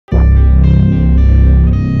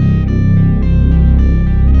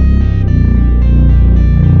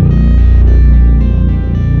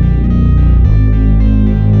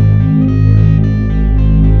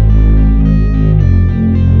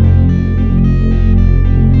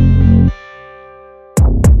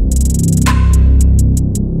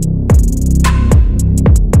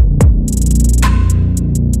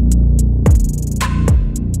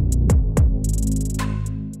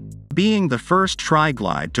the first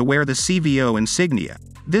tri-glide to wear the CVO insignia,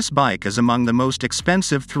 this bike is among the most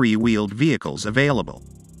expensive three-wheeled vehicles available.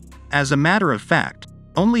 As a matter of fact,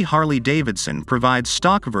 only Harley-Davidson provides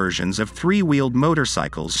stock versions of three-wheeled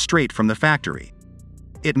motorcycles straight from the factory.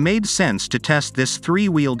 It made sense to test this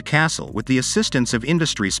three-wheeled castle with the assistance of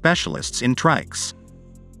industry specialists in trikes.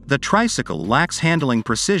 The tricycle lacks handling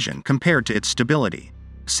precision compared to its stability.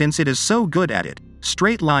 Since it is so good at it,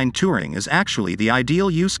 straight-line touring is actually the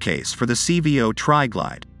ideal use case for the CVO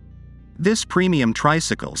Tri-Glide. This premium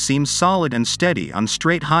tricycle seems solid and steady on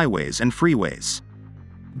straight highways and freeways.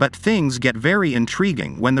 But things get very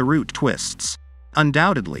intriguing when the route twists.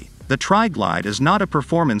 Undoubtedly, the Tri-Glide is not a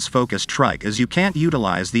performance-focused trike, as you can't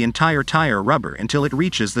utilize the entire tire rubber until it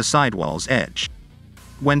reaches the sidewall's edge.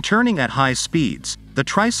 When turning at high speeds, the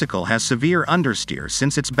tricycle has severe understeer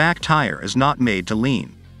since its back tire is not made to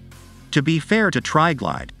lean. To be fair to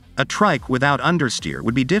Tri-Glide, a trike without understeer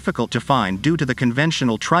would be difficult to find due to the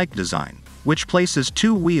conventional trike design, which places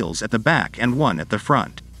two wheels at the back and one at the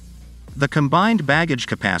front. The combined baggage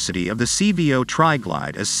capacity of the CVO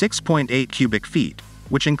Tri-Glide is 6.8 cubic feet,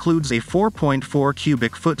 which includes a 4.4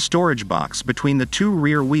 cubic foot storage box between the two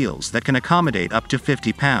rear wheels that can accommodate up to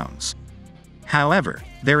 50 pounds. However,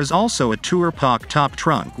 there is also a Tour Pack top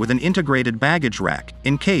trunk with an integrated baggage rack,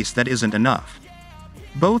 in case that isn't enough.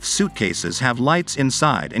 Both suitcases have lights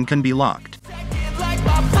inside and can be locked.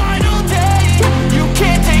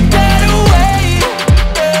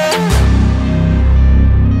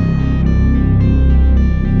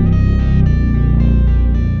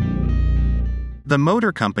 The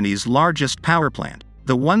motor company's largest power plant,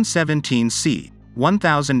 the 117C,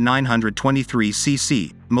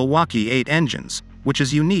 1923cc, Milwaukee 8 engines, which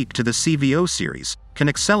is unique to the CVO series, can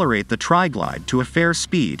accelerate the Tri-Glide to a fair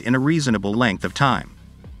speed in a reasonable length of time.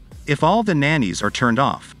 If all the nannies are turned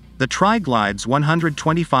off, the Tri-Glide's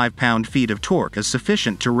 125 pound-feet of torque is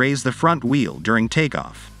sufficient to raise the front wheel during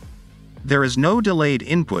takeoff. There is no delayed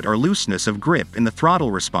input or looseness of grip in the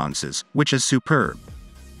throttle responses, which is superb.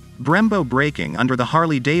 Brembo braking under the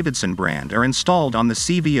Harley-Davidson brand are installed on the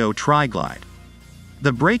CVO Tri-Glide.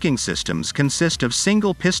 The braking systems consist of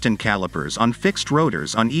single piston calipers on fixed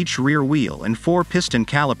rotors on each rear wheel and 4 piston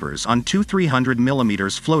calipers on two 300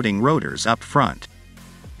 mm floating rotors up front.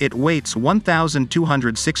 It weighs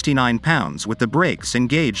 1,269 pounds with the brakes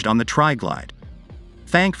engaged on the Tri-Glide.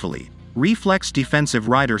 Thankfully, reflex defensive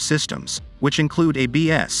rider systems, which include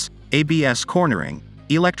ABS cornering,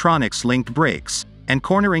 electronics-linked brakes, and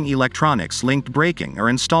cornering electronics-linked braking are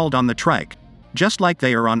installed on the trike, just like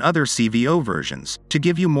they are on other CVO versions, to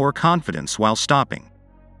give you more confidence while stopping.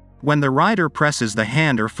 When the rider presses the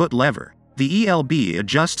hand or foot lever, the ELB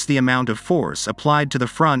adjusts the amount of force applied to the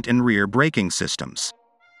front and rear braking systems.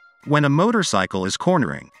 When a motorcycle is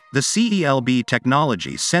cornering, the CELB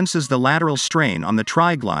technology senses the lateral strain on the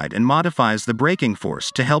Tri-Glide and modifies the braking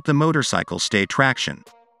force to help the motorcycle stay traction.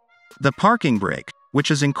 The parking brake,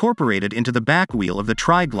 which is incorporated into the back wheel of the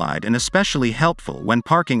Tri-Glide and especially helpful when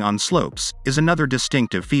parking on slopes, is another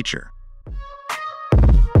distinctive feature.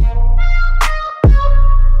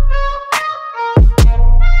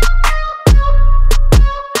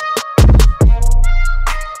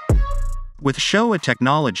 With Showa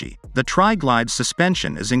technology, the Tri-Glide's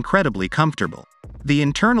suspension is incredibly comfortable. The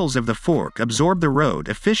internals of the fork absorb the road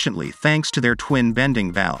efficiently thanks to their twin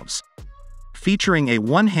bending valves. Featuring a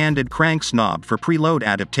one-handed crank knob for preload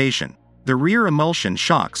adaptation, the rear emulsion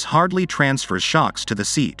shocks hardly transfers shocks to the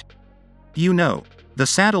seat. You know, the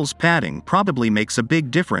saddle's padding probably makes a big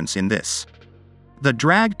difference in this. The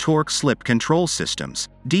drag torque slip control systems,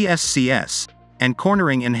 DSCS, and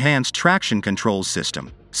cornering enhanced traction control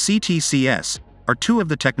system, CTCS, are two of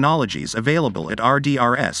the technologies available at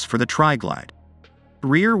RDRS for the Tri-Glide.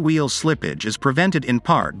 Rear wheel slippage is prevented in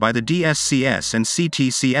part by the DSCS and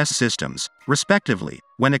CTCS systems, respectively,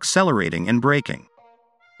 when accelerating and braking.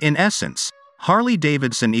 In essence,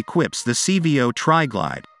 Harley-Davidson equips the CVO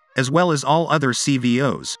Tri-Glide, as well as all other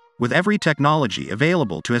CVOs, with every technology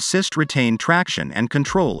available to assist retain traction and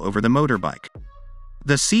control over the motorbike.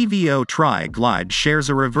 The CVO Tri-Glide shares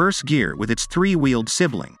a reverse gear with its three-wheeled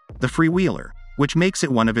sibling, the freewheeler, which makes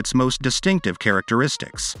it one of its most distinctive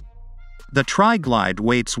characteristics. The Tri-Glide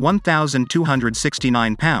weighs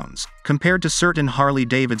 1,269 pounds, compared to certain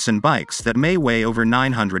Harley-Davidson bikes that may weigh over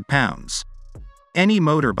 900 pounds. Any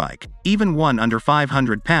motorbike, even one under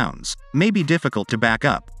 500 pounds, may be difficult to back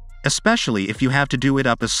up, especially if you have to do it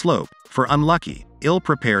up a slope, for unlucky,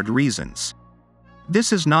 ill-prepared reasons.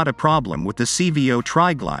 This is not a problem with the CVO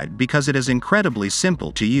Tri-Glide because it is incredibly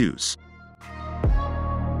simple to use.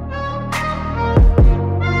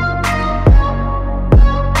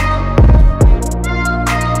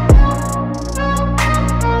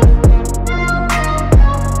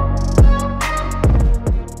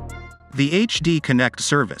 The HD Connect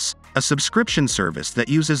service, a subscription service that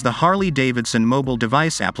uses the Harley-Davidson mobile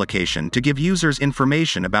device application to give users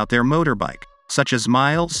information about their motorbike, such as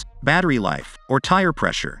miles, battery life, or tire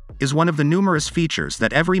pressure, is one of the numerous features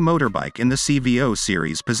that every motorbike in the CVO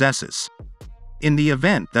series possesses. In the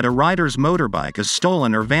event that a rider's motorbike is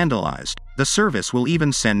stolen or vandalized, the service will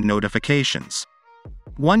even send notifications.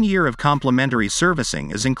 1 year of complimentary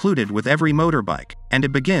servicing is included with every motorbike, and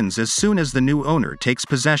it begins as soon as the new owner takes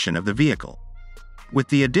possession of the vehicle. With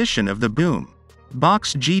the addition of the Boom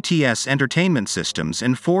Box GTS entertainment systems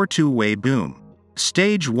and 4 two-way Boom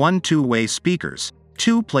Stage 1 two-way speakers,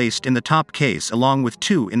 2 placed in the top case along with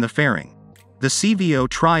 2 in the fairing, the CVO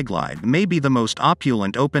Tri-Glide may be the most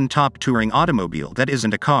opulent open-top touring automobile that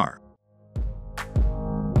isn't a car.